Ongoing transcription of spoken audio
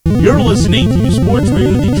You're listening to Sports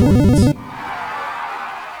Radio Detroit.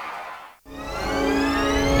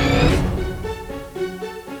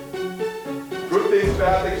 Good things,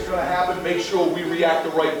 bad things are going to happen. Make sure we react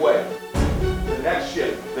the right way. The next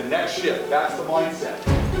shift, that's the mindset.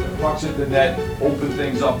 The pucks at the net open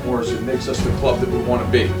things up for us and makes us the club that we want to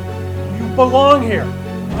be. You belong here.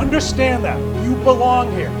 Understand that. You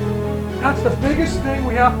belong here. That's the biggest thing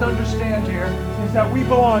we have to understand here, is that we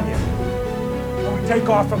belong here. And we take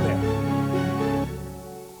off from there.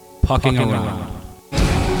 Pucking around.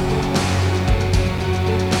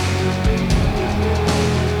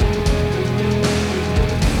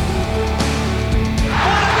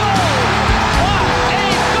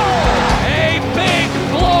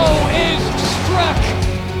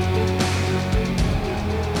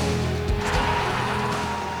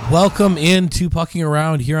 Welcome into Pucking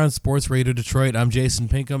Around here on Sports Radio Detroit. I'm Jason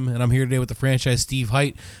Pinkham, and I'm here today with the franchise Steve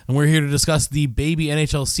Height, and we're here to discuss the baby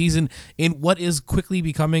NHL season in what is quickly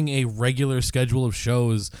becoming a regular schedule of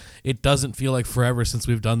shows. It doesn't feel like forever since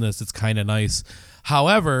we've done this. It's kind of nice.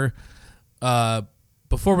 However,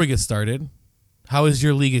 before we get started, how has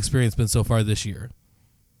your league experience been so far this year?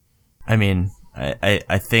 I mean,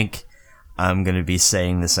 I think I'm going to be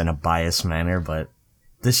saying this in a biased manner, but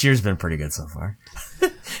this year's been pretty good so far.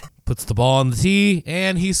 Puts the ball on the tee,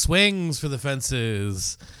 and he swings for the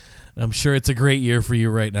fences. I'm sure it's a great year for you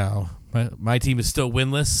right now. My team is still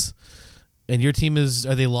winless, and your team is,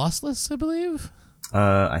 are they lossless, I believe?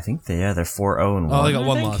 I think they're 4-0-1. Oh, they got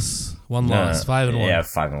one loss. One loss, 5-1. Yeah,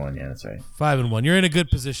 5-1, yeah, that's right. 5-1. You're in a good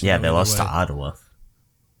position. Yeah, they lost to Ottawa.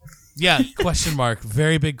 Yeah, question mark.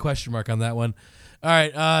 Very big question mark on that one. All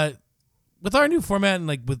right, with our new format and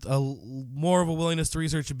like with more of a willingness to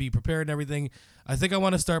research and be prepared and everything, I think I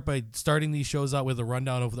want to start by starting these shows out with a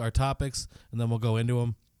rundown of our topics, and then we'll go into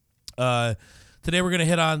them. Today we're going to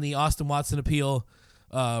hit on the Austin Watson appeal,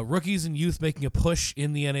 rookies and youth making a push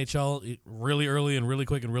in the NHL really early and really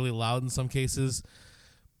quick and really loud in some cases.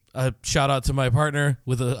 A shout out to my partner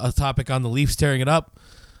with a topic on the Leafs tearing it up,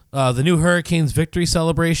 the new Hurricanes victory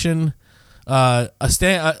celebration, a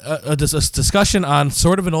discussion on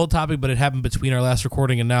sort of an old topic, but it happened between our last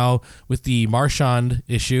recording and now with the Marchand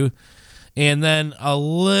issue, and then a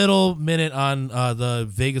little minute on the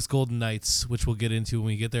Vegas Golden Knights, which we'll get into when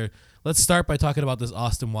we get there. Let's start by talking about this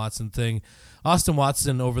Austin Watson thing. Austin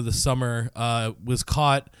Watson over the summer was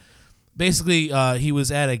caught. Basically, he was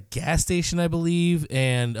at a gas station, I believe,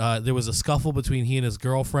 and there was a scuffle between he and his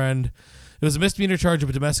girlfriend. It was a misdemeanor charge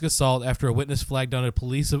of domestic assault after a witness flagged down a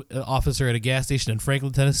police officer at a gas station in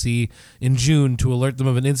Franklin, Tennessee in June to alert them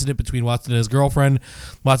of an incident between Watson and his girlfriend.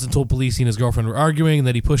 Watson told police he and his girlfriend were arguing and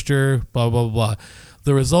that he pushed her, blah, blah, blah, blah.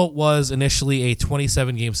 The result was initially a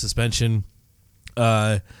 27-game suspension.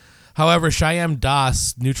 However, Shyam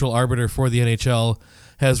Das, neutral arbiter for the NHL,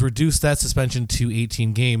 has reduced that suspension to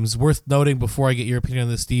 18 games. Worth noting, before I get your opinion on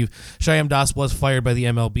this, Steve, Shyam Das was fired by the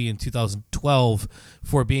MLB in 2012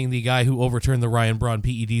 for being the guy who overturned the Ryan Braun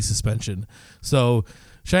PED suspension. So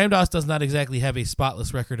Shyam Das does not exactly have a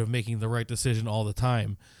spotless record of making the right decision all the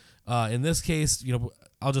time. In this case,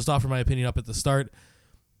 I'll just offer my opinion up at the start.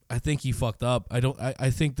 I think he fucked up.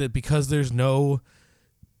 I think that because there's no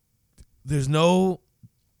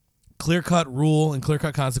clear-cut rule and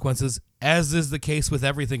clear-cut consequences, as is the case with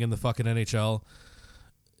everything in the fucking NHL,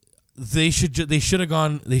 they should have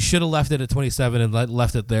left it at 27 and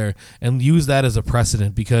left it there and use that as a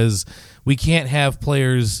precedent, because we can't have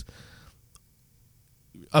players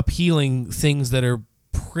appealing things that are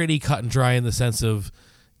pretty cut and dry in the sense of,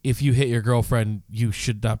 if you hit your girlfriend, you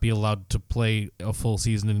should not be allowed to play a full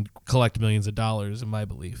season and collect millions of dollars, in my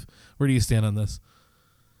belief. Where do you stand on this?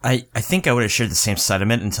 I think I would have shared the same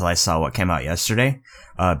sentiment until I saw what came out yesterday.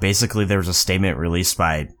 Basically, there was a statement released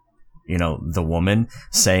by, the woman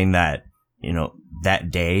saying that, that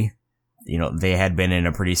day, they had been in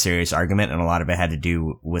a pretty serious argument, and a lot of it had to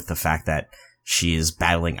do with the fact that she is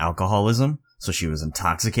battling alcoholism. So she was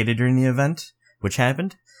intoxicated during the event, which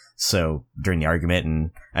happened. So during the argument, and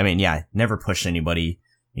I mean, yeah, never push anybody,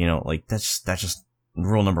 that's just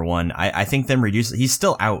rule number one. I think them reduce, he's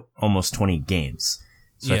still out almost 20 games.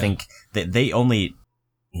 So yeah. I think that they only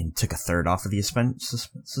took a third off of the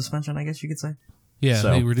suspension, I guess you could say. Yeah,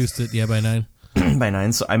 so, they reduced it, by 9. By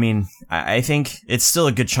 9. So, I mean, I think it's still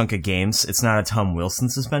a good chunk of games. It's not a Tom Wilson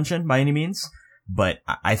suspension by any means, but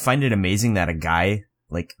I find it amazing that a guy,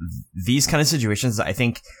 like, these kind of situations, I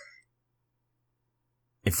think,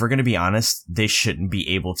 if we're going to be honest, they shouldn't be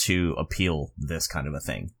able to appeal this kind of a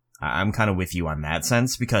thing. I'm kind of with you on that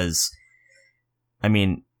sense, because, I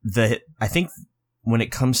mean, I think when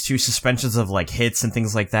it comes to suspensions of like hits and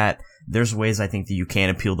things like that, there's ways I think that you can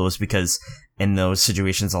appeal those, because in those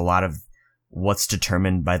situations, a lot of what's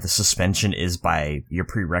determined by the suspension is by your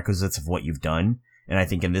prerequisites of what you've done. And I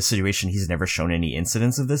think in this situation, he's never shown any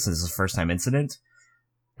incidents of this. This is his first time incident,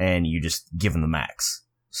 and you just give him the max.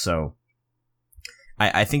 So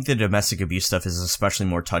I think the domestic abuse stuff is especially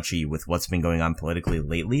more touchy with what's been going on politically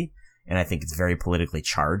lately, and I think it's very politically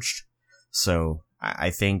charged. So I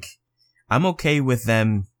think I'm okay with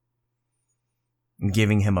them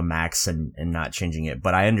giving him a max and not changing it.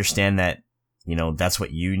 But I understand that, you know, that's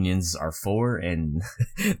what unions are for, and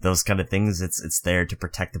those kind of things. It's there to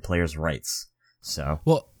protect the players' rights. So,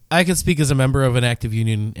 well, I can speak as a member of an active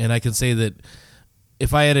union, and I can say that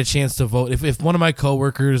if I had a chance to vote, if one of my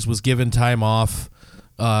coworkers was given time off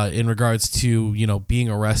in regards to, you know, being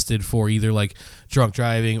arrested for either like drunk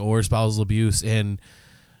driving or spousal abuse, and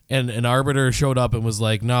an arbiter showed up and was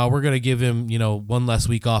like, no, we're going to give him, you know, one less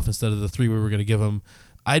week off instead of the 3 we were going to give him,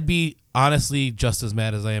 I'd be honestly just as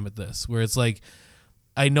mad as I am at this, where it's like,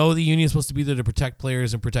 I know the union is supposed to be there to protect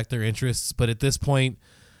players and protect their interests, but at this point,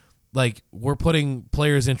 like, we're putting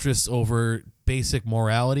players' interests over basic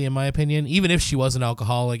morality, in my opinion, even if she was an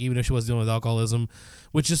alcoholic, even if she was dealing with alcoholism,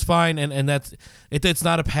 which is fine. And that's, it's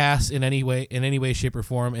not a pass in any way, shape, or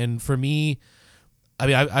form. And for me, I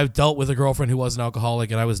mean, I've dealt with a girlfriend who was an alcoholic,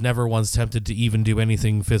 and I was never once tempted to even do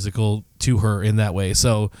anything physical to her in that way.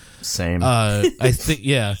 So same. I think,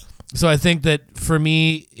 yeah. So I think that for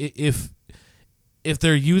me, if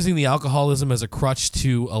they're using the alcoholism as a crutch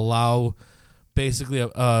to allow basically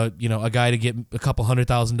a guy to get a couple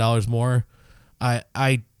 $100,000 more, I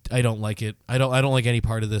don't like it. I don't like any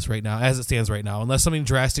part of this right now as it stands right now, unless something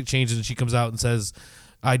drastic changes and she comes out and says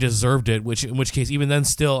I deserved it, in which case even then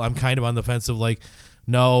still I'm kind of on the fence of like,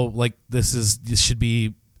 no, like this should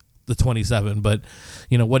be the 27, but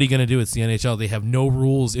you know, what are you going to do? It's the NHL. They have no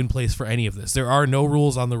rules in place for any of this. There are no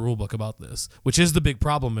rules on the rule book about this, which is the big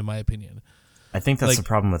problem in my opinion. I think that's the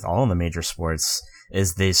problem with all the major sports,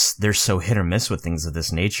 is they're so hit or miss with things of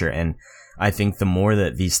this nature. And I think the more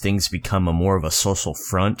that these things become more of a social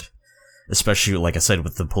front, especially like I said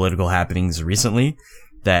with the political happenings recently,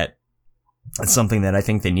 that it's something that I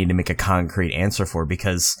think they need to make a concrete answer for,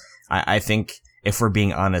 because I think if we're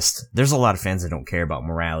being honest, there's a lot of fans that don't care about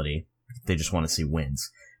morality. They just want to see wins.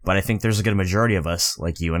 But I think there's a good majority of us,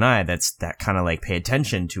 like you and I, that kind of like pay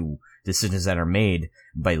attention to decisions that are made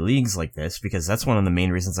by leagues like this, because that's one of the main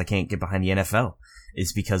reasons I can't get behind the NFL,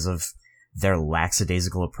 is because of their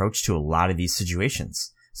lackadaisical approach to a lot of these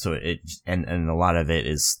situations. So and a lot of it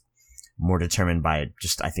is more determined by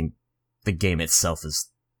just, I think the game itself is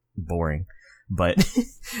boring. But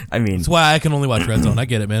I mean, that's why I can only watch Red Zone. I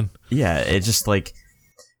get it, man. Yeah, it's just like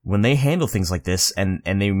when they handle things like this and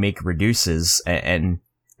they make reduces, and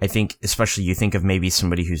I think especially you think of maybe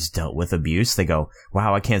somebody who's dealt with abuse, they go,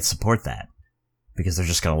 wow, I can't support that, because they're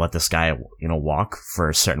just going to let this guy, you know, walk for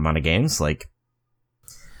a certain amount of games. Like,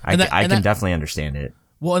 I can definitely understand it.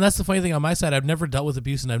 Well, and that's the funny thing on my side. I've never dealt with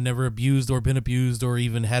abuse, and I've never abused or been abused or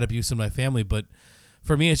even had abuse in my family. But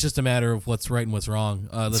for me, it's just a matter of what's right and what's wrong.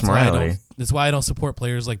 That's why I don't support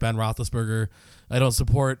players like Ben Roethlisberger. I don't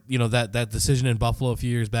support, you know, that decision in Buffalo a few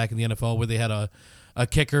years back in the NFL where they had a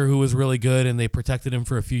kicker who was really good, and they protected him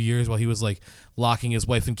for a few years while he was like locking his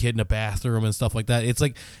wife and kid in a bathroom and stuff like that. It's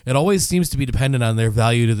like, it always seems to be dependent on their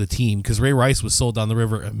value to the team, because Ray Rice was sold down the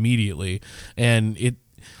river immediately, and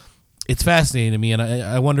it's fascinating to me, and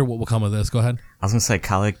I wonder what will come of this. Go ahead. I was going to say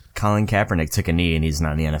Colin Kaepernick took a knee and he's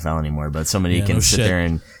not in the NFL anymore, but somebody can sit there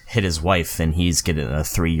and hit his wife and he's getting a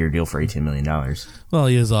 3-year deal for $18 million. Well,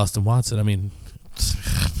 he is Austin Watson. I mean,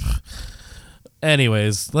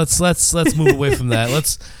 anyways, let's move away from that.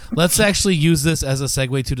 Let's actually use this as a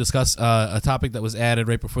segue to discuss a topic that was added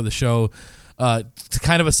right before the show, kind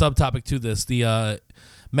of a subtopic to this. The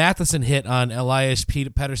Matheson hit on Elias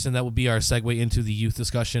Pettersson. That will be our segue into the youth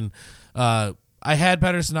discussion. I had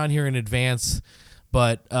Pettersson on here in advance,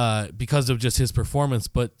 but because of just his performance.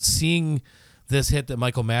 But seeing this hit that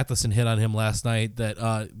Michael Matheson hit on him last night,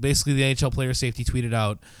 that basically the NHL Player Safety tweeted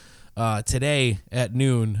out today at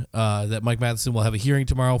noon that Mike Matheson will have a hearing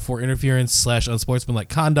tomorrow for interference / unsportsmanlike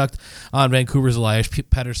conduct on Vancouver's Elias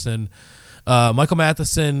Pettersson. Michael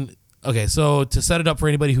Matheson. Okay, so to set it up for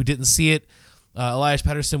anybody who didn't see it, Elias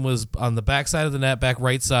Pettersson was on the back side of the net, back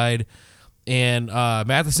right side, and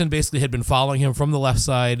Matheson basically had been following him from the left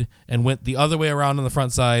side and went the other way around on the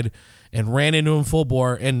front side and ran into him full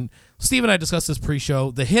bore. And Steve and I discussed this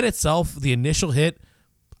pre-show. The hit itself, the initial hit,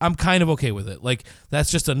 I'm kind of okay with it. Like, that's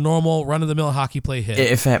just a normal run-of-the-mill hockey play hit.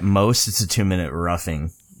 If at most it's a 2-minute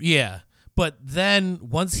roughing. Yeah. But then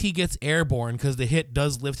once he gets airborne, because the hit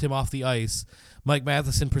does lift him off the ice, Mike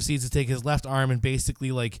Matheson proceeds to take his left arm and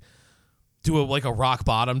basically like do a rock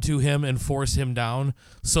bottom to him and force him down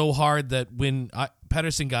so hard that when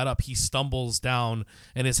Pettersson got up, he stumbles down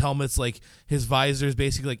and his helmet's like, his visor's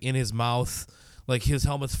basically like in his mouth, like his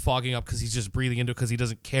helmet's fogging up because he's just breathing into it because he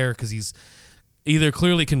doesn't care because he's either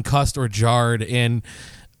clearly concussed or jarred. And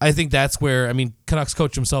I think that's where, I mean, Canucks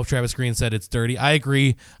coach himself, Travis Green, said it's dirty. I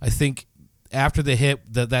agree. I think after the hit,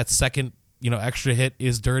 that second, extra hit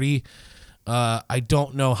is dirty. I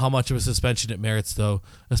don't know how much of a suspension it merits, though,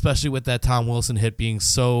 especially with that Tom Wilson hit being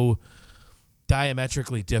so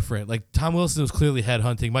diametrically different. Like, Tom Wilson was clearly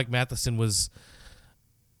headhunting. Mike Matheson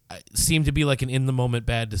seemed to be like an in-the-moment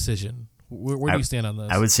bad decision. Where do you stand on this?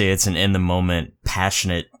 I would say it's an in-the-moment,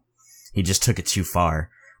 passionate, he just took it too far.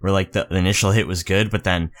 Where, like, the initial hit was good, but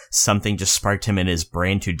then something just sparked him in his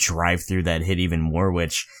brain to drive through that hit even more,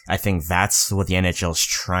 which I think that's what the NHL is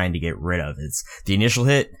trying to get rid of. It's the initial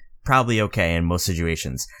hit, probably okay in most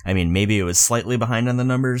situations. I mean, maybe it was slightly behind on the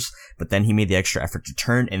numbers, but then he made the extra effort to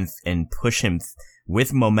turn and push him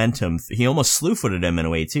with momentum. He almost slew-footed him in a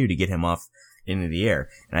way, too, to get him off into the air.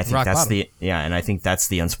 And I think and I think that's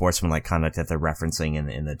the unsportsmanlike conduct that they're referencing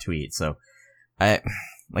in the tweet. So, like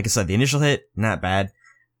I said, the initial hit, not bad.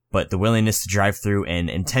 But the willingness to drive through and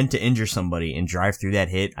intent to injure somebody and drive through that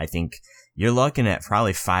hit, I think you're looking at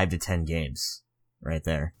probably 5 to 10 games right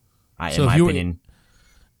there. In my opinion.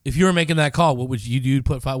 If you were making that call, what would you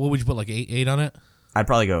put 5? What would you put, like 8 on it? I'd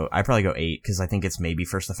probably go 8 because I think it's maybe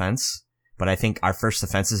first offense. But I think our first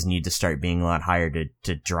offenses need to start being a lot higher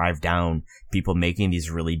to drive down people making these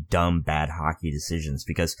really dumb, bad hockey decisions.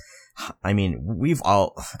 Because, I mean,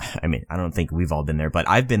 I don't think we've all been there, but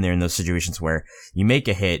I've been there in those situations where you make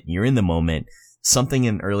a hit, you're in the moment,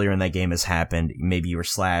 something earlier in that game has happened, maybe you were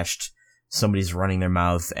slashed, somebody's running their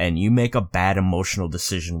mouth, and you make a bad emotional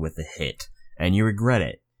decision with the hit, and you regret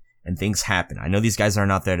it, and things happen. I know these guys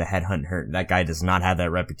aren't out there to headhunt and hurt. That guy does not have that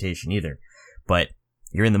reputation either, but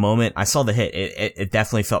you're in the moment. I saw the hit. It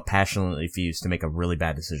definitely felt passionately fused to make a really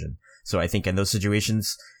bad decision. So I think in those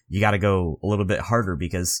situations, you got to go a little bit harder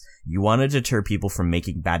because you want to deter people from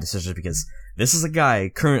making bad decisions, because this is a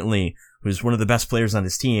guy currently who's one of the best players on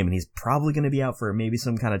his team, and he's probably going to be out for maybe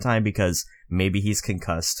some kind of time because maybe he's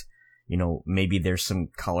concussed. Maybe there's some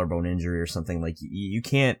collarbone injury or something. Like, you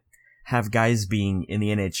can't have guys being in the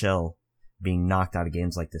NHL being knocked out of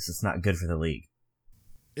games like this. It's not good for the league.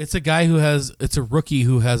 It's a rookie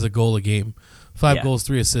who has a goal a game. 5 goals,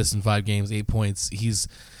 3 assists in 5 games, 8 points. He's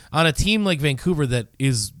on a team like Vancouver that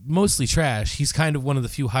is mostly trash. He's kind of one of the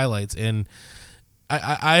few highlights. And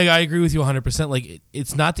I agree with you 100%. Like,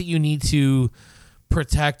 it's not that you need to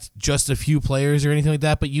protect just a few players or anything like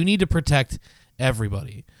that, but you need to protect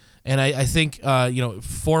everybody. And I think,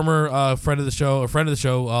 former friend of the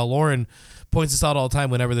show, Lauren, points this out all the time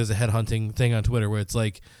whenever there's a headhunting thing on Twitter where it's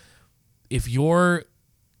like, if your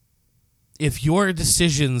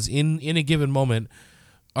decisions in a given moment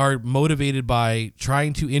are motivated by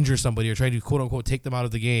trying to injure somebody or trying to quote unquote take them out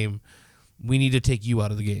of the game, we need to take you out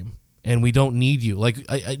of the game, and we don't need you. Like,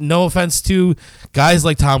 no offense to guys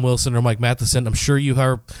like Tom Wilson or Mike Matheson, I'm sure you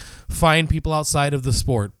are fine people outside of the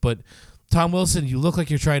sport, but Tom Wilson, you look like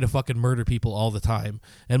you're trying to fucking murder people all the time.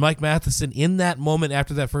 And Mike Matheson, in that moment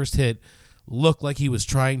after that first hit, looked like he was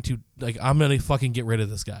trying to, like, I'm gonna fucking get rid of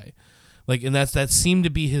this guy. Like, and that seemed to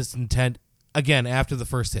be his intent. Again, after the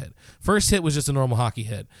first hit. First hit was just a normal hockey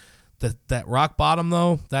hit. That rock bottom,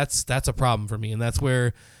 though, that's a problem for me. And that's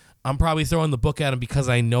where I'm probably throwing the book at him because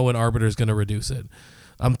I know an arbiter is going to reduce it.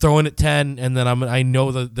 I'm throwing it 10, and then I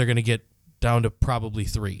know that they're going to get down to probably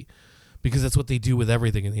 3. Because that's what they do with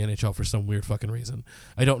everything in the NHL for some weird fucking reason.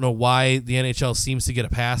 I don't know why the NHL seems to get a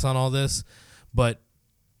pass on all this, but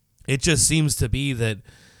it just seems to be that,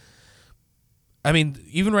 I mean,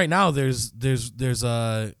 even right now, there's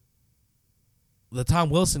the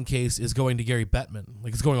Tom Wilson case is going to Gary Bettman.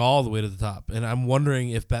 Like, it's going all the way to the top. And I'm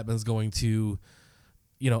wondering if Bettman's going to,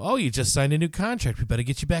 you just signed a new contract, we better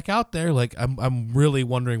get you back out there. Like, I'm really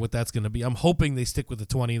wondering what that's going to be. I'm hoping they stick with the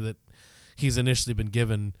 20 that he's initially been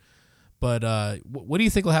given. But what do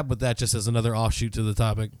you think will happen with that, just as another offshoot to the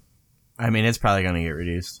topic? I mean, it's probably going to get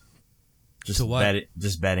reduced. To what?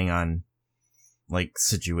 Just betting on, like,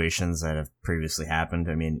 situations that have previously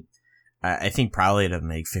happened. I mean, I think probably it'll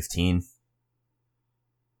make 15,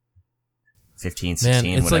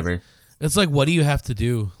 16, whatever. It's like, what do you have to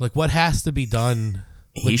do? Like, what has to be done?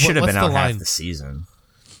 He should have been out half the season.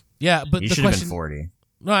 Yeah, but he the should have question, been 40.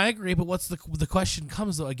 No, I agree, but what's the question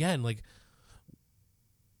comes, though, again, like,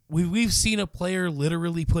 we've seen a player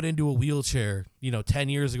literally put into a wheelchair, 10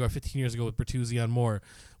 years ago or 15 years ago with Bertuzzi on Moore.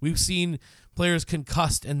 We've seen players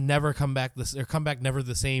concussed and never come back never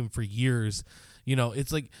the same for years.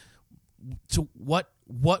 It's like, to what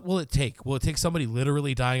will it take? Will it take somebody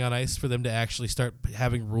literally dying on ice for them to actually start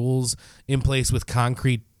having rules in place with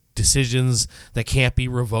concrete decisions that can't be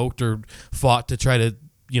revoked or fought to try to,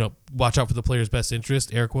 watch out for the player's best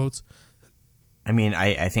interest, air quotes? I mean,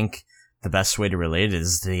 I think the best way to relate it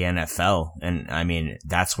is to the NFL. And I mean,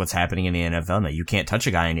 that's what's happening in the NFL now. You can't touch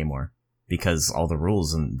a guy anymore because all the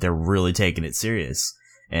rules, and they're really taking it serious.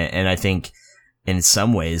 And I think in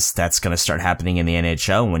some ways that's going to start happening in the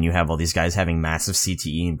NHL when you have all these guys having massive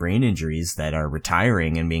CTE and brain injuries that are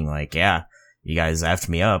retiring and being like, yeah, you guys effed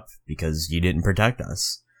me up because you didn't protect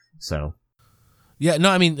us. So. Yeah,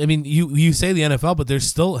 no, I mean, you say the NFL, but there's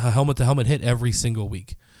still a helmet-to-helmet hit every single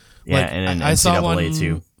week. Yeah, and I saw one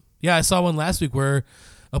too. Yeah, I saw one last week where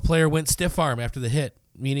a player went stiff arm after the hit,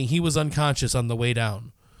 meaning he was unconscious on the way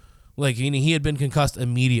down. Like, meaning he had been concussed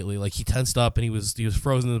immediately. Like, he tensed up and he was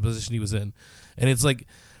frozen in the position he was in. And it's like,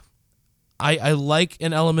 I like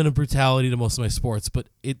an element of brutality to most of my sports, but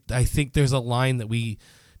I think there's a line that we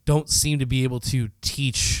don't seem to be able to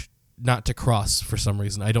teach not to cross for some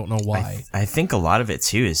reason. I don't know why. I think a lot of it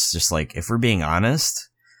too is just like, if we're being honest,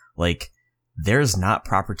 like, there's not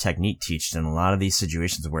proper technique taught in a lot of these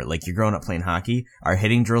situations where, like, you're growing up playing hockey, our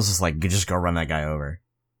hitting drills is like, you just go run that guy over.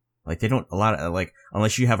 Like, they don't,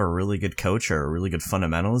 unless you have a really good coach or a really good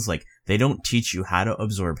fundamentals, like, they don't teach you how to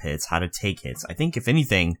absorb hits, how to take hits. I think if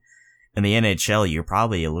anything, in the NHL, you're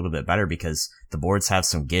probably a little bit better because the boards have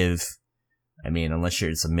some give. I mean, unless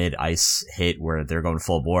it's a mid-ice hit where they're going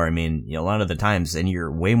full bore, I mean, a lot of the times, and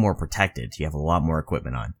you're way more protected. You have a lot more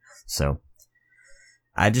equipment on. So,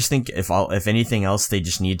 I just think if anything else, they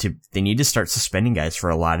need to start suspending guys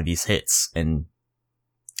for a lot of these hits and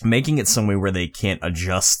making it some way where they can't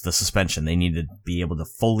adjust the suspension. They need to be able to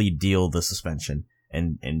fully deal the suspension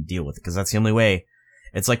and deal with it, because that's the only way.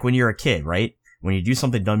 It's like when you're a kid, right? When you do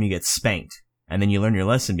something dumb, you get spanked, and then you learn your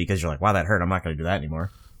lesson because you're like, wow, that hurt. I'm not going to do that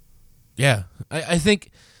anymore. Yeah, I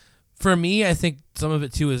think for me, I think some of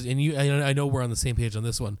it too is, and I know we're on the same page on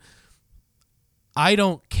this one. I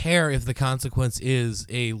don't care if the consequence is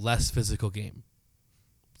a less physical game.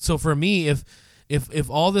 So for me, if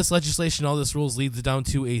all this legislation, all this rules leads down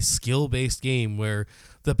to a skill-based game where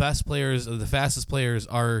the best players or the fastest players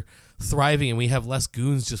are thriving and we have less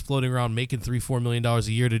goons just floating around making $3-4 million a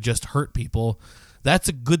year to just hurt people, that's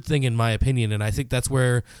a good thing in my opinion. And I think that's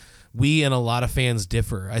where we and a lot of fans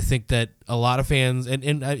differ. I think that a lot of fans, and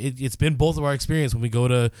it's been both of our experience when we go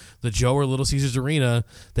to the Joe or Little Caesars Arena,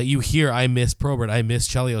 that you hear, I miss Probert, I miss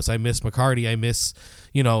Chelios, I miss McCarty, I miss,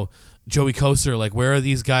 Joey Koster. Like, where are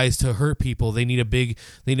these guys to hurt people? They need a big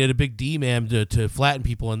D-man to flatten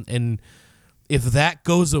people. And if that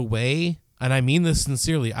goes away, and I mean this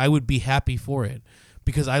sincerely, I would be happy for it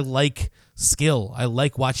because I like skill. I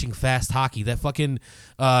like watching fast hockey. That fucking,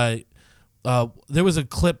 there was a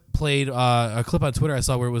clip on Twitter I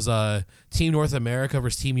saw where it was Team North America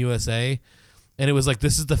versus Team USA, and it was like,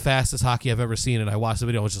 this is the fastest hockey I've ever seen. And I watched the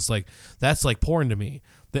video and was just like, that's like porn to me.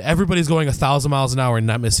 That everybody's going 1,000 miles an hour and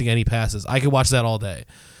not missing any passes. I could watch that all day.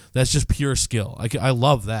 That's just pure skill. I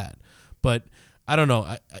love that. But I don't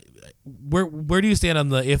know. Where do you stand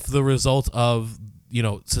on if the result of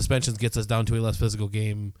suspensions gets us down to a less physical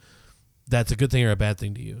game, that's a good thing or a bad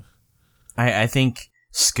thing to you? I think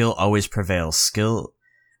skill always prevails. Skill,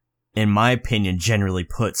 in my opinion, generally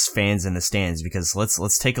puts fans in the stands, because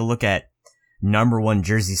let's take a look at number one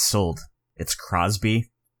jerseys sold. It's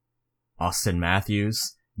Crosby, Austin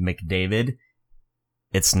Matthews, McDavid.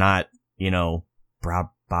 It's not,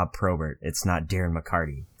 Bob Probert. It's not Darren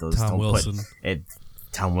McCarty. Those Tom Wilson.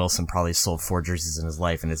 Tom Wilson probably sold 4 jerseys in his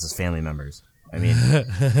life, and it's his family members. I mean,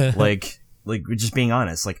 like just being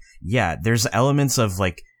honest, yeah, there's elements of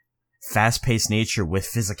fast-paced nature with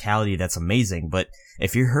physicality that's amazing, but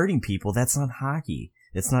if you're hurting people, that's not hockey.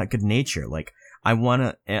 It's not good nature.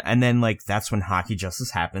 And then that's when hockey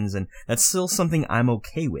justice happens, and that's still something I'm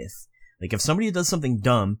okay with. If somebody does something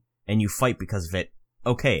dumb and you fight because of it,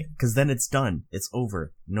 okay, because then it's done. It's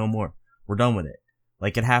over. No more. We're done with it.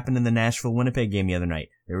 It happened in the Nashville-Winnipeg game the other night.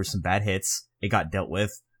 There were some bad hits. It got dealt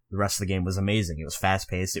with. The rest of the game was amazing. It was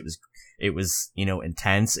fast-paced. It was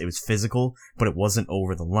intense. It was physical, but it wasn't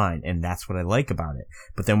over the line, and that's what I like about it.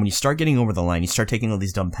 But then when you start getting over the line, you start taking all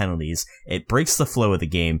these dumb penalties, it breaks the flow of the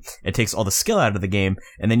game. It takes all the skill out of the game,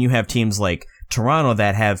 and then you have teams like Toronto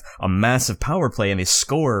that have a massive power play and they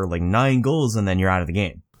score 9 goals, and then you're out of the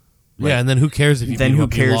game. Yeah, and then who cares if you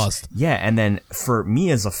lost? Yeah, and then for me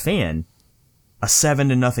as a fan, a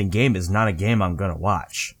 7-0 game is not a game I'm gonna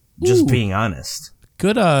watch. Just Ooh. being honest.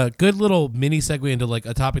 Good little mini segue into like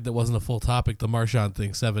a topic that wasn't a full topic, the Marchand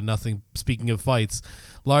thing, 7-0. Speaking of fights,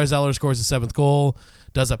 Lars Eller scores his 7th goal,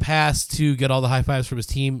 does a pass to get all the high fives from his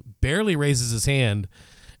team, barely raises his hand,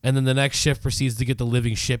 and then the next shift proceeds to get the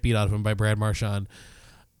living shit beat out of him by Brad Marchand.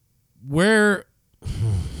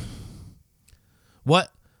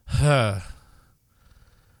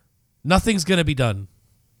 Nothing's gonna be done.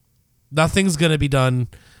 Nothing's gonna be done.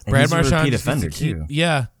 And Brad he's a Marchand repeat just gets offender, to keep, too.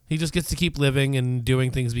 yeah, he just gets to keep living and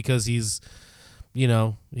doing things because he's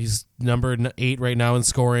number 8 right now in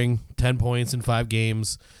scoring, 10 points in 5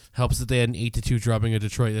 games. Helps that they had an 8-2 drubbing of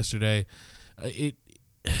Detroit yesterday.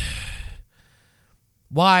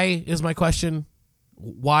 Why is my question?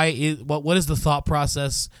 What is the thought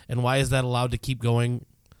process, and why is that allowed to keep going?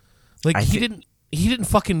 Like he didn't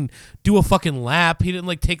fucking do a fucking lap. He didn't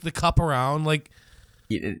like take the cup around. Like,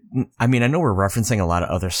 I mean, I know we're referencing a lot of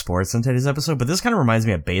other sports in today's episode, but this kind of reminds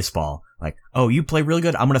me of baseball. Like, oh, you play really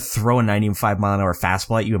good? I'm going to throw a 95-mile-an-hour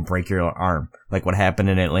fastball at you and break your arm. Like what happened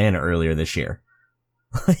in Atlanta earlier this year.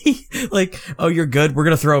 Like, oh, you're good? We're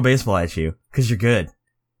going to throw a baseball at you because you're good.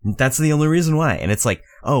 That's the only reason why. And it's like,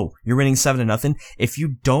 oh, you're winning 7-0. If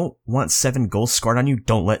you don't want 7 goals scored on you,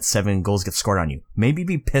 don't let 7 goals get scored on you. Maybe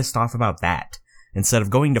be pissed off about that instead of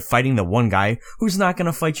going to fighting the one guy who's not going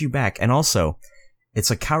to fight you back. And also,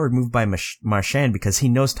 it's a coward move by Marchand because he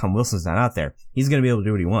knows Tom Wilson's not out there. He's going to be able to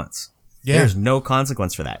do what he wants. Yeah. There's no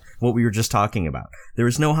consequence for that. What we were just talking about. There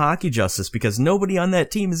is no hockey justice because nobody on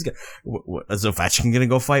that team is is Ovechkin going to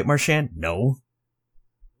go fight Marchand? No.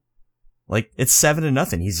 Like, it's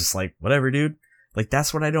 7-0. He's just like, whatever, dude. Like,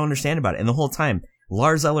 that's what I don't understand about it. And the whole time,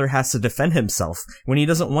 Lars Eller has to defend himself when he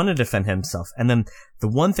doesn't want to defend himself. And then the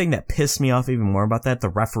one thing that pissed me off even more about that, the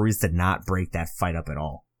referees did not break that fight up at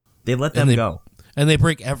all. They let them go. And they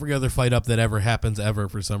break every other fight up that ever happens ever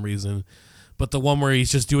for some reason. But the one where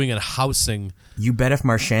he's just doing a housing. You bet if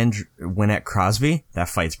Marchand went at Crosby, that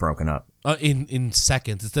fight's broken up. In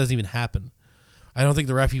seconds. It doesn't even happen. I don't think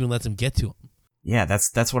the ref even lets him get to him. Yeah,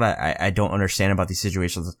 that's what I don't understand about these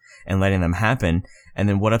situations and letting them happen. And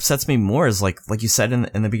then what upsets me more is like you said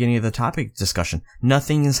in the beginning of the topic discussion,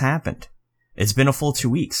 nothing has happened. It's been a full 2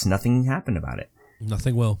 weeks. Nothing happened about it.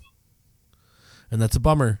 Nothing will. And that's a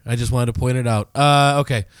bummer. I just wanted to point it out.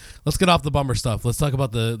 Okay, let's get off the bummer stuff. Let's talk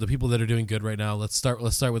about the people that are doing good right now. Let's start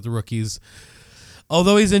with the rookies.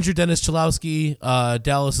 Although he's injured, Dennis Cholowski,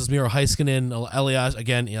 Dallas' Miro Heiskanen,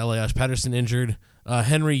 Elias Patterson injured,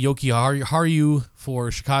 Henry Jokiharju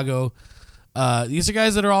for Chicago. These are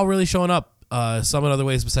guys that are all really showing up. Some in other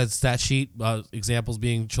ways besides stat sheet. Examples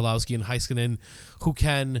being Cholowski and Heiskanen, who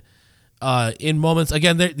can, in moments,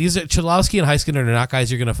 again, these are Cholowski and Heiskanen are not guys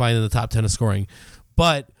you're going to find in the top 10 of scoring,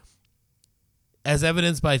 but as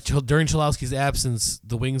evidenced by during Cholowski's absence,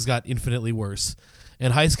 the Wings got infinitely worse.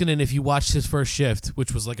 And Heiskanen, if you watched his first shift,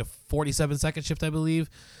 which was like a 47-second shift, I believe,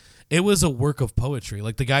 it was a work of poetry.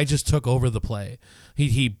 Like the guy just took over the play.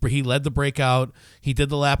 He led the breakout. He did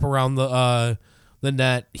the lap around the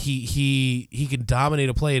net. He can dominate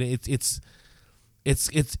a play, and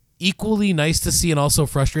it's equally nice to see and also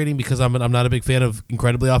frustrating because I'm not a big fan of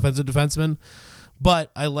incredibly offensive defensemen.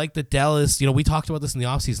 But I like that Dallas, we talked about this in the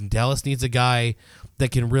offseason. Dallas needs a guy that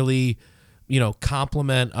can really,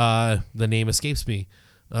 complement, the name escapes me,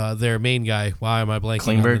 their main guy. Why am I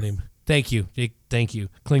blanking on the name? Thank you.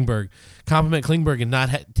 Klingberg. Compliment Klingberg and not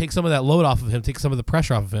take some of that load off of him, take some of the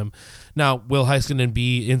pressure off of him. Now, will Heiskanen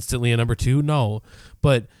be instantly a number 2? No.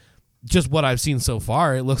 But just what I've seen so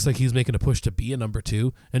far, it looks like he's making a push to be a number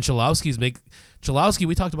 2. And Cholowski,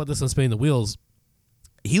 we talked about this on Spinning the Wheels.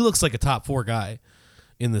 He looks like a top 4 guy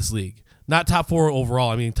in this league. Not top 4 overall.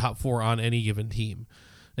 I mean, top 4 on any given team.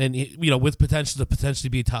 And, with potential to potentially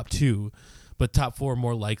be top 2, but top 4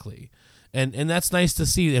 more likely. And that's nice to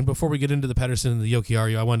see. And before we get into the Pedersen and the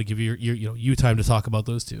Jokiharju, I want to give you time to talk about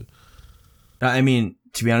those two. I mean,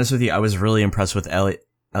 to be honest with you, I was really impressed with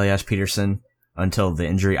Elias Peterson until the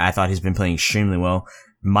injury. I thought he's been playing extremely well.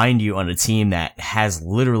 Mind you, on a team that has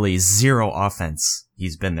literally 0 offense,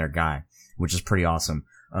 he's been their guy, which is pretty awesome.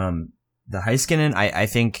 The Heiskanen, I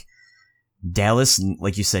think Dallas,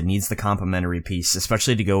 like you said, needs the complementary piece,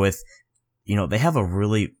 especially to go with. They have a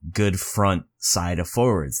really good front side of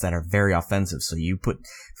forwards that are very offensive. So you put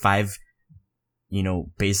 5,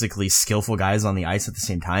 basically skillful guys on the ice at the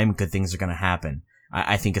same time, good things are going to happen.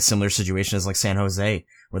 I think a similar situation is like San Jose,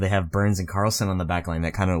 where they have Burns and Carlson on the back line.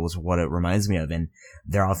 That kind of was what it reminds me of, and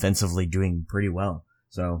they're offensively doing pretty well.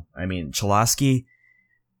 So, I mean, Cholowski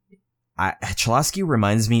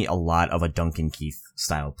reminds me a lot of a Duncan Keith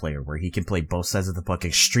style player, where he can play both sides of the puck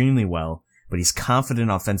extremely well, but he's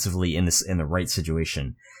confident offensively in the right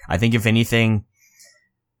situation. I think if anything,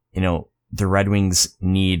 the Red Wings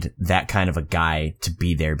need that kind of a guy to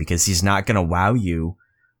be there because he's not going to wow you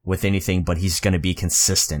with anything, but he's going to be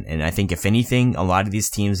consistent. And I think if anything, a lot of these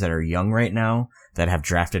teams that are young right now that have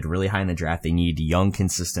drafted really high in the draft, they need young,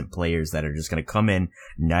 consistent players that are just going to come in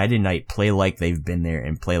night and night, play like they've been there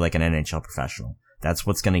and play like an NHL professional. That's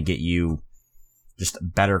what's going to get you just a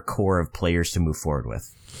better core of players to move forward with.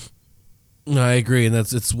 No, I agree. And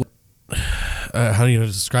it's how do you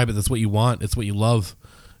describe it? That's what you want. It's what you love.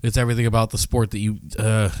 It's everything about the sport that you,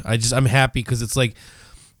 I'm happy because it's like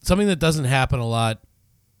something that doesn't happen a lot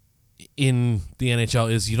in the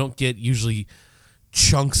NHL is you don't get usually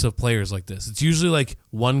chunks of players like this. It's usually like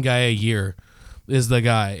one guy a year is the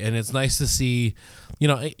guy, and it's nice to see,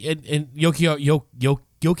 and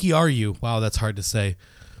Jokiharju. Wow, that's hard to say.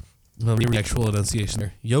 The actual enunciation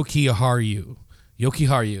there. Jokiharju,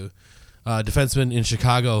 defenseman in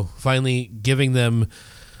Chicago, finally giving them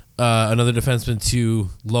another defenseman to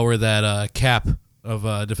lower that cap of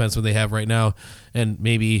defenseman they have right now, and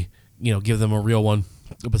maybe give them a real one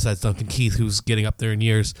besides Duncan Keith, who's getting up there in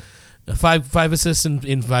years. Five assists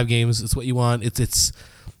in 5 games. It's what you want. It's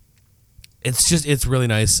really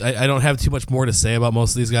nice. I don't have too much more to say about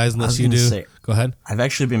most of these guys unless you do. Go ahead. I've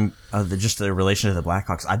actually been just the relation to the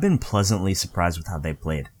Blackhawks. I've been pleasantly surprised with how they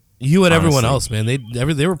played. You and everyone else, man. They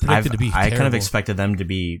were predicted to be terrible. I kind of expected them to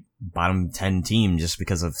be bottom 10 team just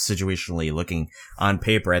because of situationally looking on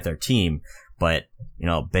paper at their team. But,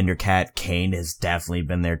 Bendercat, Kane has definitely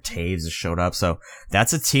been there. Taves has showed up. So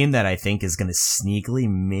that's a team that I think is going to sneakily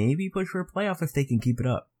maybe push for a playoff if they can keep it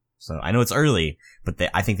up. So I know it's early, but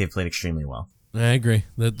I think they've played extremely well. I agree.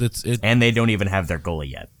 That's it. And they don't even have their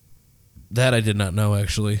goalie yet. That I did not know,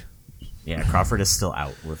 actually. Yeah, Crawford is still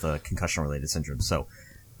out with a concussion-related syndrome. So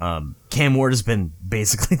Cam Ward has been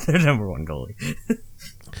basically their number one goalie.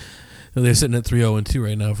 They're sitting at 3-0-2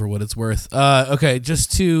 right now for what it's worth. Okay,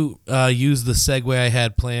 just to use the segue I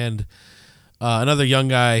had planned, another young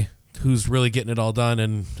guy who's really getting it all done,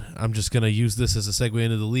 and I'm just going to use this as a segue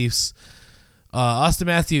into the Leafs. Austin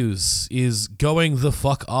Matthews is going the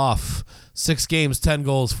fuck off. 6 games, 10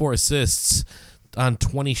 goals, 4 assists on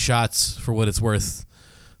 20 shots for what it's worth.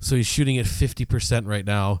 So he's shooting at 50% right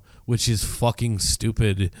now, which is fucking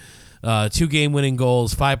stupid. 2 game-winning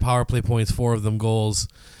goals, 5 power play points, 4 of them goals.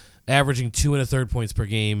 Averaging 2 1/3 points per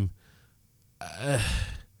game.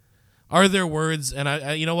 Are there words? And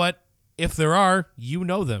I you know what? If there are, you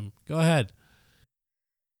know them. Go ahead.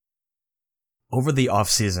 Over the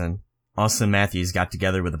offseason, Austin Matthews got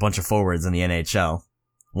together with a bunch of forwards in the NHL.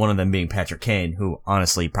 One of them being Patrick Kane, who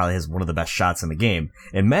honestly probably has one of the best shots in the game.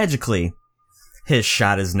 And magically, his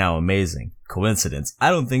shot is now amazing. Coincidence?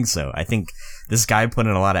 I don't think so. I think this guy put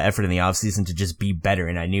in a lot of effort in the offseason to just be better.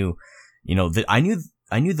 And I knew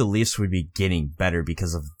the Leafs would be getting better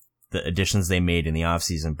because of the additions they made in the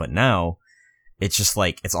offseason, but now it's just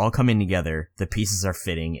like it's all coming together. The pieces are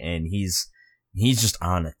fitting, and he's just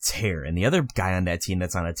on a tear. And the other guy on that team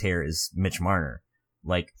that's on a tear is Mitch Marner.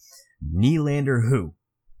 Like, Nylander who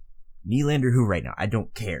right now? I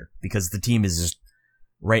don't care because the team is just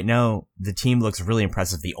right now. The team looks really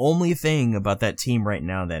impressive. The only thing about that team right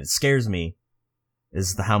now that scares me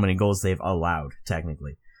is how many goals they've allowed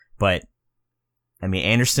technically, but. I mean,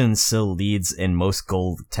 Anderson still leads in most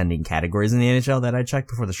goaltending categories in the NHL that I checked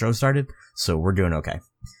before the show started, so we're doing okay.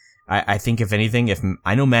 I think if anything,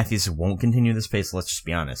 I know Matthews won't continue this pace, let's just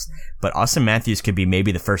be honest, but Austin Matthews could be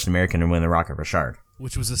maybe the first American to win the Rocket Richard.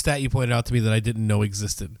 Which was a stat you pointed out to me that I didn't know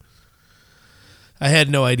existed. I had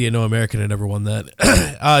no idea no American had ever won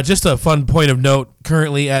that. Just a fun point of note,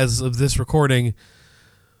 currently as of this recording,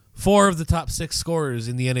 4 of the top 6 scorers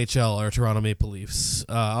in the NHL are Toronto Maple Leafs.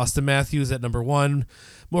 Austin Matthews at number 1,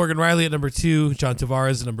 Morgan Riley at number 2, John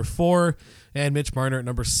Tavares at number 4, and Mitch Marner at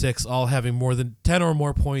number 6, all having more than 10 or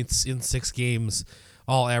more points in 6 games,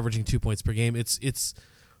 all averaging 2 points per game. It's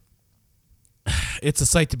a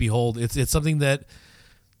sight to behold. It's something that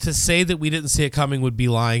to say that we didn't see it coming would be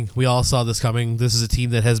lying. We all saw this coming. This is a team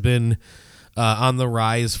that has been on the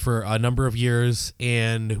rise for a number of years,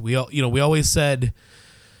 and we always said.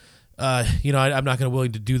 I'm not going to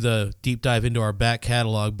willing to do the deep dive into our back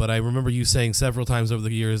catalog, but I remember you saying several times over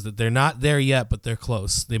the years that they're not there yet, but they're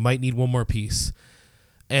close. They might need one more piece.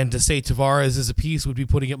 And to say Tavares is a piece would be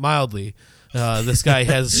putting it mildly. This guy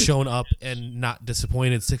has shown up and not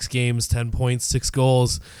disappointed. 6 games, 10 points, 6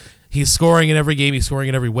 goals. He's scoring in every game. He's scoring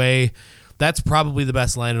in every way. That's probably the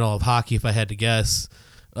best line in all of hockey, if I had to guess.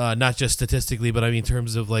 Not just statistically, but I mean in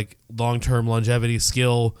terms of like long-term longevity,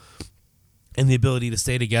 skill, and the ability to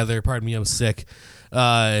stay together. Pardon me, I'm sick.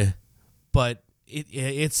 But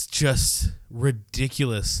it's just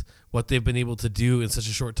ridiculous what they've been able to do in such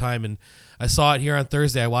a short time. And I saw it here on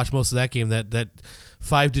Thursday. I watched most of that game. That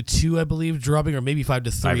 5-2, I believe, drubbing, or maybe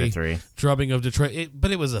 5-3, 5-3 drubbing of Detroit.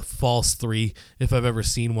 But it was a false 3 if I've ever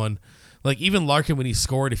seen one. Like, even Larkin, when he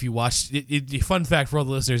scored, if you watched it, fun fact for all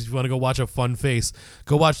the listeners, if you want to go watch a fun face,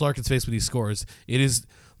 go watch Larkin's face when he scores. It is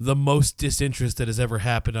the most disinterest that has ever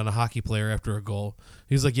happened on a hockey player after a goal.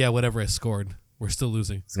 He's like, yeah, whatever, I scored. We're still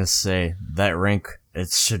losing. I was going to say, that rink, it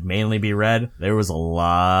should mainly be red. There was a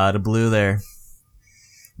lot of blue there.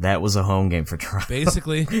 That was a home game for Toronto.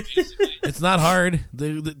 Basically. It's not hard.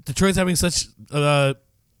 The Detroit's having such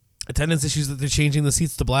attendance issues that they're changing the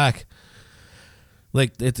seats to black.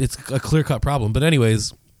 Like, it's a clear-cut problem. But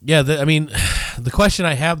anyways, yeah, the question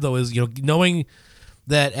I have, though, is, knowing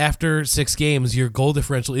that after 6 games, your goal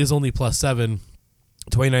differential is only +7,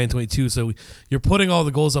 29-22, so you're putting all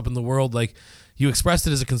the goals up in the world. Like, you expressed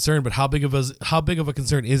it as a concern, but how big of a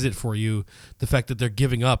concern is it for you, the fact that they're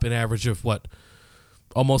giving up an average of,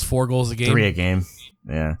 almost 4 goals a game? 3 a game.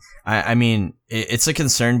 Yeah. I mean, it's a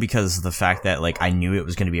concern because of the fact that, I knew it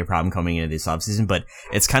was going to be a problem coming into this offseason, but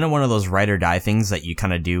it's kind of one of those ride or die things that you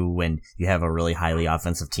kind of do when you have a really highly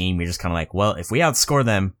offensive team. You're just kind of like, well, if we outscore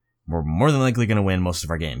them, we're more than likely going to win most of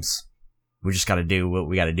our games. We just got to do what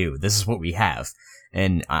we got to do. This is what we have.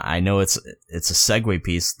 And I know it's a segue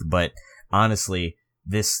piece, but honestly,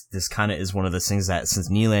 this kind of is one of those things that since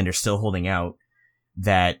Nylander's still holding out,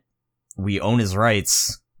 that we own his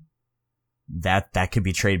rights, that could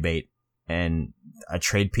be trade bait, and a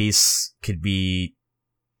trade piece could be,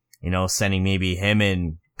 sending maybe him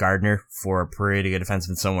and Gardner for a pretty good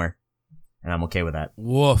defenseman somewhere, and I'm okay with that.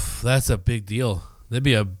 Woof, that's a big deal. That'd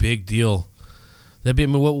be a big deal. What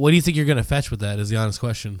do you think you're going to fetch with that? Is the honest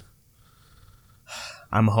question.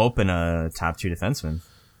 I'm hoping a top 2 defenseman.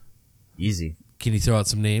 Easy. Can you throw out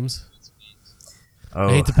some names? Oh,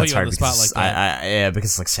 I hate to put you on hard the spot like that.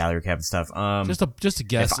 Because salary cap and stuff. Just a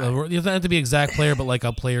guess. You don't have to be exact player, but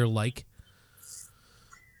a player like.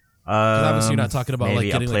 Obviously, you're not talking about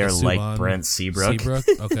maybe getting a player a like Brent Seabrook.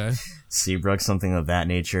 Okay. Seabrook, something of that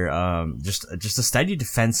nature. Just a steady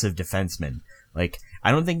defensive defenseman.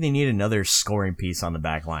 I don't think they need another scoring piece on the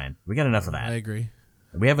back line. We got enough of that. I agree.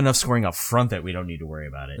 We have enough scoring up front that we don't need to worry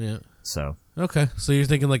about it. Yeah. So. Okay, so you're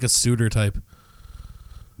thinking like a Suter type.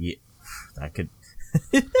 Yeah, that could.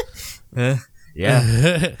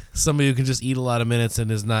 Yeah. Somebody who can just eat a lot of minutes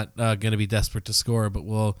and is not going to be desperate to score, but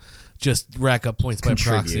will just rack up points by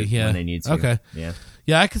proxy. Yeah, when they need to. Okay. Yeah.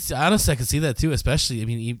 Yeah, I could see that too. Especially,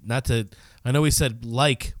 I know we said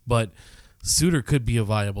but Suter could be a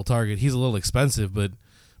viable target. He's a little expensive, but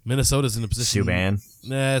Minnesota's in a position.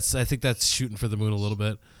 Subban. I think that's shooting for the moon a little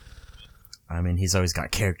bit. I mean, he's always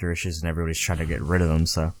got character issues, and everybody's trying to get rid of him.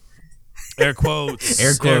 So. Air quotes.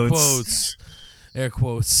 Air quotes. Air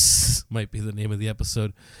quotes might be the name of the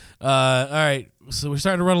episode. All right, so we're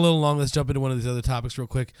starting to run a little long. Let's jump into one of these other topics real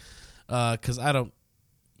quick, because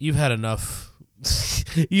you've had enough.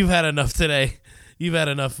 You've had enough today. You've had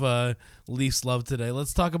enough Leafs love today.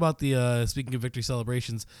 Let's talk about the, speaking of victory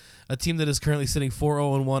celebrations, a team that is currently sitting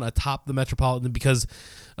 4-0-1 atop the Metropolitan because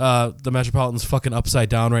the Metropolitan's fucking upside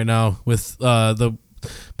down right now with the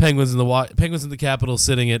Penguins and the Capitals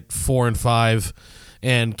sitting at 4-5.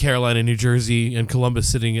 And Carolina, New Jersey, and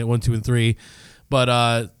Columbus sitting at 1, 2, and 3.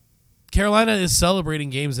 But Carolina is celebrating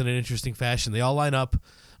games in an interesting fashion. They all line up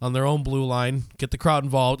on their own blue line, get the crowd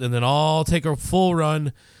involved, and then all take a full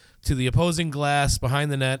run to the opposing glass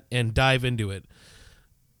behind the net and dive into it.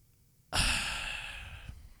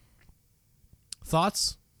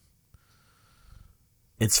 Thoughts?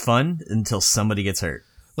 It's fun until somebody gets hurt.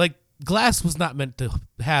 Glass was not meant to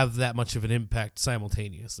have that much of an impact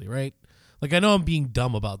simultaneously, right? I know I'm being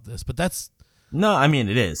dumb about this, but that's... No, I mean,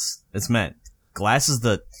 it is. It's meant. Glass is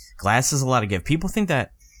a lot of give. People think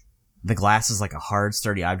that the glass is like a hard,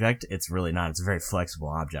 sturdy object. It's really not. It's a very flexible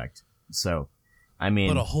object. So, I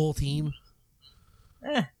mean... But a whole team?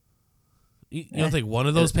 You don't think one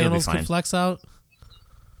of those panels could flex out?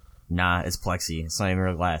 Nah, it's plexi. It's not even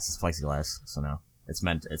real glass. It's plexiglass. So no. It's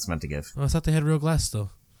meant to give. Oh, I thought they had real glass still.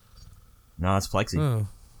 No, it's plexi. Oh,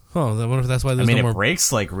 I wonder if that's why there's it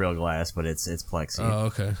breaks like real glass, but it's plexi. Oh,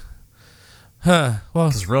 okay. Huh. Well,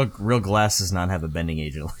 because real glass does not have a bending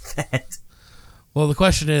agent like that. Well, the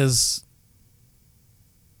question is,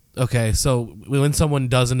 okay, so when someone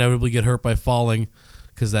does inevitably get hurt by falling,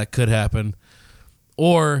 because that could happen,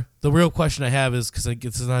 or the real question I have is, because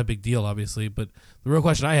this is not a big deal, obviously, but the real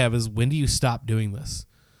question I have is, when do you stop doing this?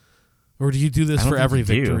 Or do you do this for every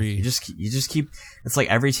victory? You just keep. It's like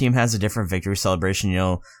every team has a different victory celebration.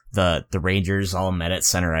 The Rangers all met at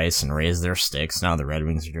center ice and raised their sticks. Now the Red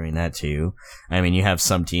Wings are doing that too. I mean, you have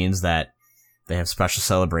some teams that They have special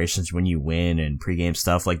celebrations when you win and pregame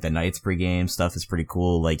stuff. Like the Knights pregame stuff is pretty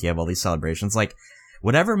cool. Like you have all these celebrations. Like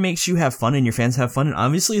whatever makes you have fun and your fans have fun. And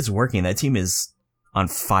obviously it's working. That team is on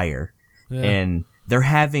fire and they're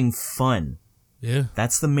having fun. Yeah.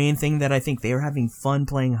 That's the main thing that I think. They are having fun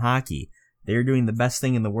playing hockey. They're doing the best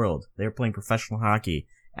thing in the world. They're playing professional hockey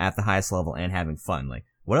at the highest level and having fun. Like,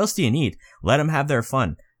 what else do you need? Let them have their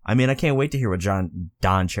fun. I mean, I can't wait to hear what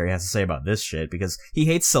Don Cherry has to say about this shit, because he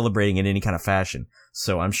hates celebrating in any kind of fashion.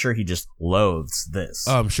 So I'm sure he just loathes this.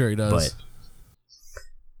 Oh, I'm sure he does.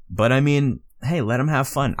 But I mean, hey, let him have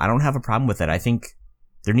fun. I don't have a problem with it. I think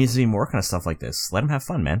there needs to be more kind of stuff like this. Let him have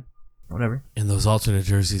fun, man. Whatever. And those alternate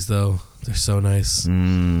jerseys, though, they're so nice.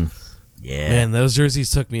 Yeah. Man, those jerseys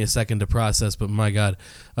took me a second to process, but my God.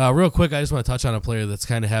 Real quick, I just want to touch on a player that's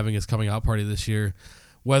kind of having his coming out party this year.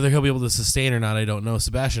 Whether he'll be able to sustain or not, I don't know.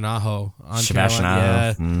 Sebastian Aho on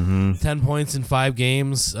Carolina. Yeah, 10 points in 5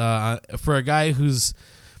 games. For a guy who's,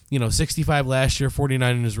 65 last year,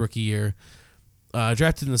 49 in his rookie year.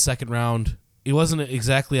 Drafted in the second round. It wasn't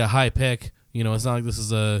exactly a high pick. It's not like this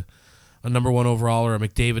is a number 1 overall or a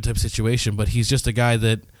McDavid type situation, but he's just a guy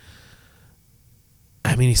that,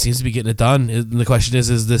 he seems to be getting it done. And the question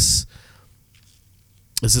is this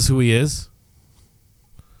who he is?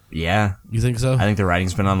 Yeah. You think so? I think the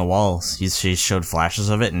writing's been on the walls. He's showed flashes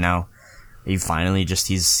of it, and now he finally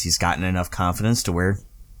he's gotten enough confidence to where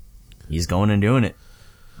he's going and doing it.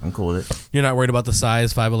 I'm cool with it. You're not worried about the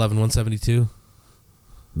size, 5'11", 172?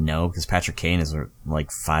 No, because Patrick Kane is like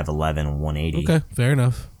 5'11", 180. Okay, fair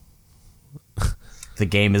enough. The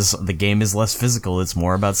game is less physical. It's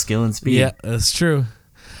more about skill and speed. Yeah, that's true.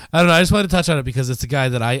 I don't know. I just wanted to touch on it because it's a guy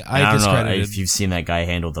that I discredited. Know if you've seen that guy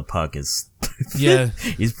handle the puck. Yeah,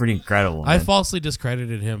 he's pretty incredible. I Man. falsely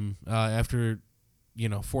discredited him after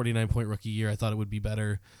 49-point rookie year. I thought it would be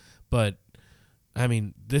better, but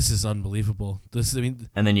this is unbelievable.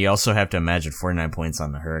 And then you also have to imagine 49 points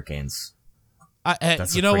on the Hurricanes.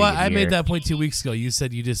 You know what? I made that point 2 weeks ago. You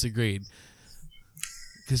said you disagreed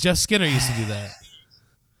because Jeff Skinner used to do that.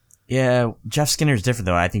 Yeah, Jeff Skinner's different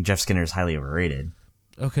though. I think Jeff Skinner is highly overrated.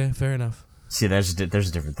 Okay, fair enough. See, there's a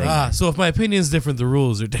different thing. So if my opinion's different, the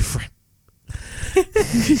rules are different.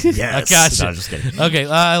 Yes. I gotcha. No, just kidding. Okay,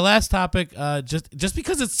 last topic. Just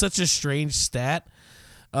because it's such a strange stat,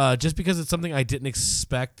 just because it's something I didn't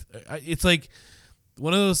expect. It's like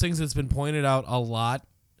one of those things that's been pointed out a lot,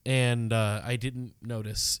 and I didn't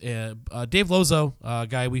notice. Dave Lozo, a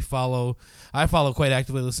guy I follow quite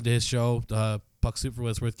actively, listen to his show, Puck Soup for what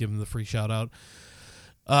it's worth, give him the free shout out.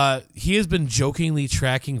 He has been jokingly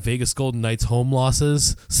tracking Vegas Golden Knights home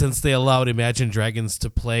losses since they allowed Imagine Dragons to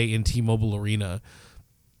play in T-Mobile Arena.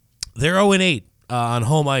 They're 0-8 on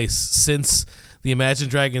home ice since the Imagine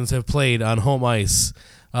Dragons have played on home ice.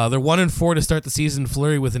 They're 1-4 to start the season.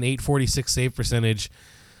 Fleury with an .846 save percentage.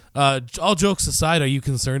 All jokes aside, are you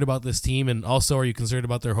concerned about this team, and also are you concerned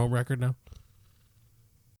about their home record now?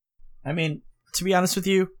 To be honest with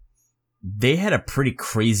you, they had a pretty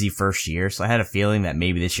crazy first year, so I had a feeling that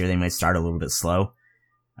maybe this year they might start a little bit slow.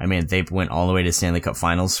 They went all the way to Stanley Cup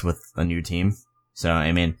Finals with a new team. So,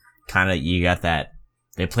 kind of you got that.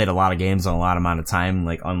 They played a lot of games on a lot amount of time,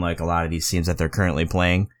 like unlike a lot of these teams that they're currently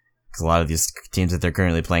playing. Because a lot of these teams that they're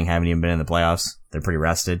currently playing haven't even been in the playoffs. They're pretty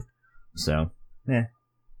rested. So, yeah.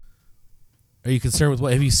 Are you concerned with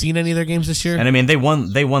what? Have you seen any of their games this year? And they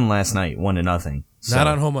won last night, 1-0. So. Not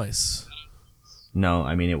on home ice. No,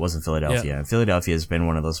 it wasn't Philadelphia. Yeah. Philadelphia has been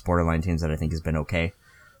one of those borderline teams that I think has been okay.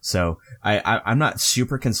 So I'm not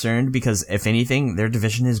super concerned because if anything, their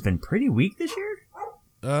division has been pretty weak this year.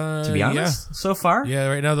 To be honest, so far. Yeah,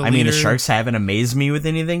 right now the leader. The Sharks haven't amazed me with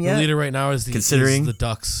anything yet. The leader right now is the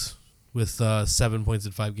Ducks with 7 points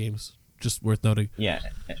in 5 games. Just worth noting. Yeah.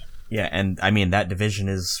 Yeah, and that division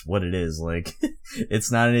is what it is. Like,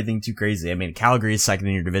 it's not anything too crazy. Calgary is second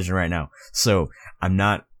in your division right now, so I'm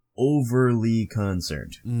not overly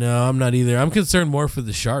concerned. No, I'm not either. I'm concerned more for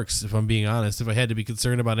the Sharks, if I'm being honest. If I had to be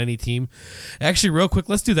concerned about any team. Actually, real quick,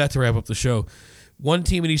 let's do that to wrap up the show. One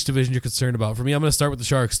team in each division you're concerned about. For me, I'm going to start with the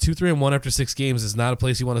Sharks. 2-3-1 after 6 games is not a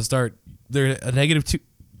place you want to start. They're a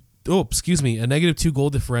 -2 goal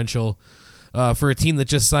differential for a team that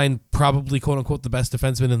just signed probably, quote-unquote, the best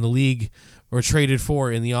defenseman in the league or traded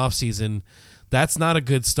for in the offseason. That's not a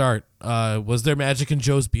good start. Was there magic in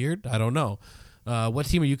Joe's beard? I don't know. What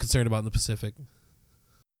team are you concerned about in the Pacific?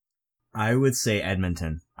 I would say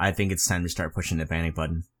Edmonton. I think it's time to start pushing the panic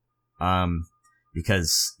button.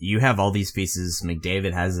 Because you have all these pieces.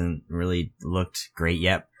 McDavid hasn't really looked great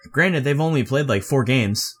yet. Granted, they've only played like 4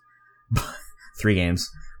 games. 3 games.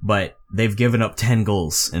 But they've given up 10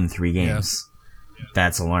 goals in 3 games.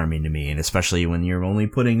 that's alarming to me, and especially when you're only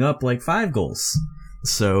putting up like 5 goals.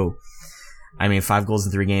 So, I mean, 5 goals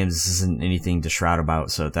in 3 games isn't anything to shroud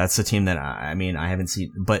about. So that's a team that I haven't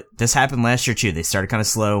seen. But this happened last year too. They started kind of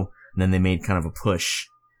slow, and then they made kind of a push,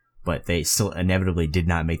 but they still inevitably did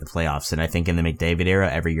not make the playoffs. And I think in the McDavid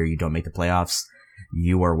era, every year you don't make the playoffs,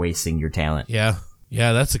 you are wasting your talent. Yeah,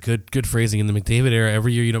 that's a good phrasing. In the McDavid era,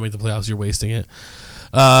 every year you don't make the playoffs, you're wasting it.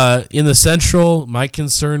 In the Central, my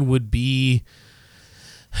concern would be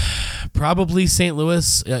probably St.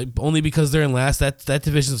 Louis, only because they're in last. That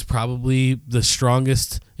division is probably the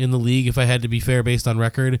strongest in the league, if I had to be fair, based on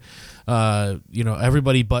record.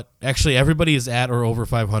 Everybody is at or over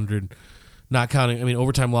 500, not counting. I mean,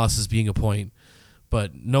 overtime losses being a point,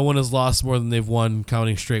 but no one has lost more than they've won,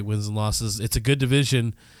 counting straight wins and losses. It's a good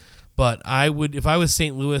division, but if I was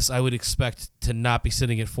St. Louis, I would expect to not be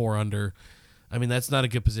sitting at 4 under. I mean, that's not a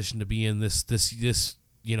good position to be in this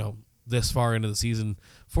far into the season.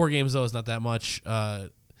 4 games, though, is not that much.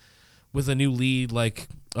 With a new lead like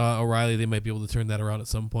O'Reilly, they might be able to turn that around at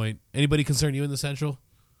some point. Anybody concern you in the Central?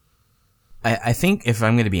 I think, if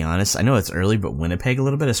I'm going to be honest, I know it's early, but Winnipeg a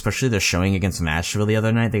little bit, especially their showing against Nashville the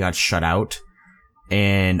other night. They got shut out.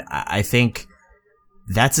 And I think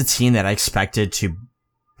that's a team that I expected to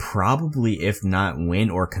probably, if not win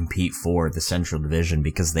or compete for the Central Division,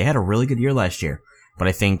 because they had a really good year last year. But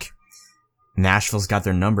I think Nashville's got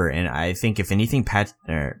their number, and I think if anything,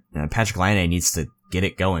 Patrick Laine needs to get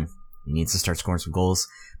it going. He needs to start scoring some goals.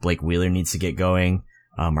 Blake Wheeler needs to get going.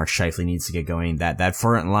 Mark Scheifele needs to get going. That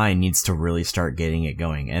front line needs to really start getting it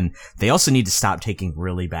going. And they also need to stop taking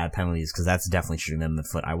really bad penalties, because that's definitely shooting them in the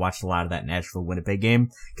foot. I watched a lot of that Nashville-Winnipeg game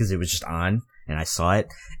because it was just on, and I saw it,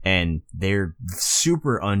 and they're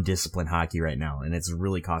super undisciplined hockey right now, and it's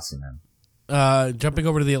really costing them. Jumping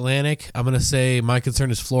over to the Atlantic, I'm going to say my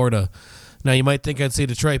concern is Florida. Now, you might think I'd say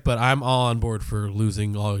Detroit, but I'm all on board for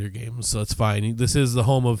losing all your games, so it's fine. This is the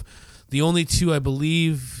home of the only 2, I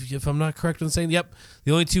believe, if I'm not correct in saying, the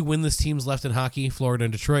only 2 winless teams left in hockey, Florida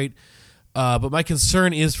and Detroit. But my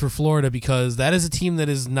concern is for Florida, because that is a team that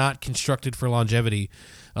is not constructed for longevity.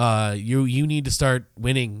 You need to start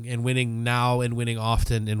winning, and winning now, and winning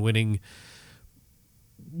often, and winning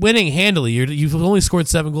handily. You've only scored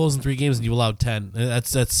 7 goals in 3 games, and you allowed 10.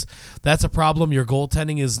 That's a problem. Your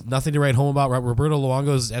goaltending is nothing to write home about. Roberto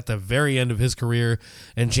Luongo is at the very end of his career,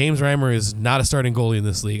 and James Reimer is not a starting goalie in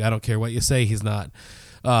this league. I don't care what you say, he's not.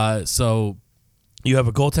 So you have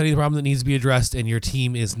a goaltending problem that needs to be addressed, and your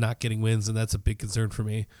team is not getting wins, and that's a big concern for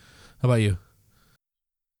me. How about you?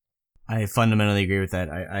 I fundamentally agree with that.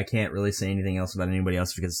 I can't really say anything else about anybody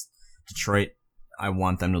else, because Detroit, I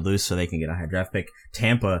want them to lose so they can get a high draft pick.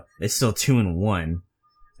 Tampa is still 2-1.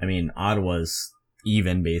 I mean, Ottawa's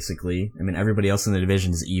even, basically. I mean, everybody else in the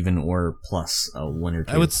division is even or plus a 1 or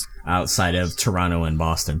 2 outside of Toronto and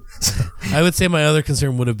Boston. I would say my other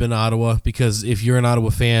concern would have been Ottawa, because if you're an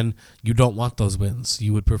Ottawa fan, you don't want those wins.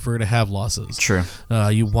 You would prefer to have losses. True.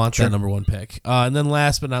 You want that number 1 pick. And then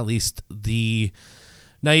last but not least,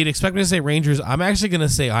 now you'd expect me to say Rangers. I'm actually going to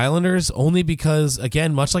say Islanders, only because,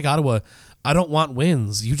 again, much like Ottawa, I don't want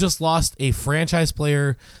wins. You just lost a franchise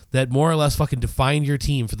player that more or less fucking defined your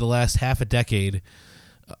team for the last half a decade.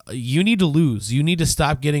 You need to lose. You need to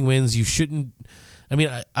stop getting wins. You shouldn't. I mean,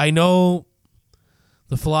 I know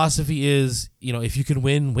the philosophy is, if you can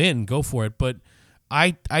win, go for it. But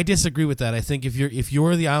I disagree with that. I think if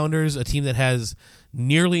you're the Islanders, a team that has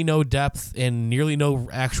nearly no depth and nearly no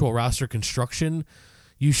actual roster construction,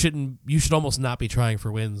 you should almost not be trying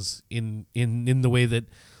for wins in the way that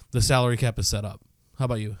the salary cap is set up. How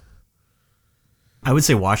about you? I would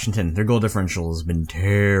say Washington. Their goal differential has been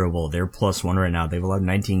terrible. They're +1 right now. They've allowed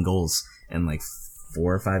 19 goals in like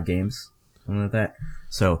 4 or 5 games, something like that.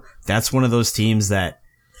 So that's one of those teams that,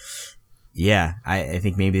 I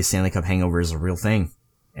think maybe the Stanley Cup hangover is a real thing,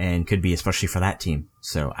 and could be, especially for that team.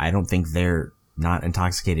 So I don't think they're not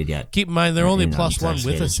intoxicated yet. Keep in mind, they're only +1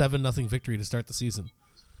 with a 7-0 victory to start the season.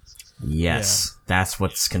 Yes, that's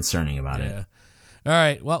what's concerning about it. All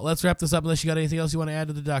right, well, let's wrap this up unless you got anything else you want to add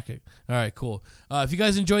to the docket. All right, cool. If you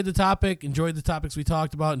guys enjoyed the topics we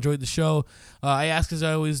talked about, enjoyed the show, I ask, as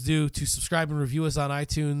I always do, to subscribe and review us on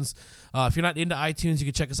iTunes. If you're not into iTunes, you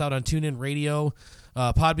can check us out on TuneIn Radio,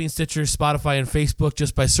 Podbean, Stitcher, Spotify, and Facebook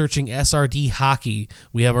just by searching SRD Hockey.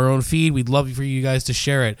 We have our own feed. We'd love for you guys to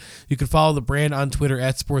share it. You can follow the brand on Twitter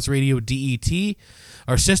at SportsRadioDET.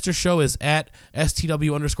 Our sister show is at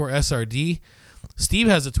STW_SRD. Steve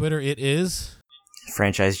has a Twitter. It is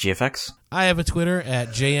Franchise GFX. I have a Twitter at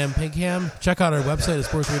JMPigham. Check out our website at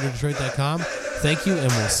sportsradiodetroit.com. Thank you,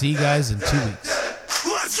 and we'll see you guys in 2 weeks.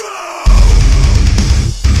 Let's go!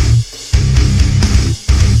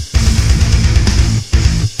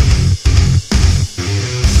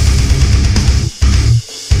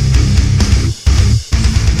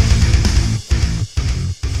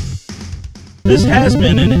 This has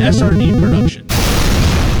been an SRD production.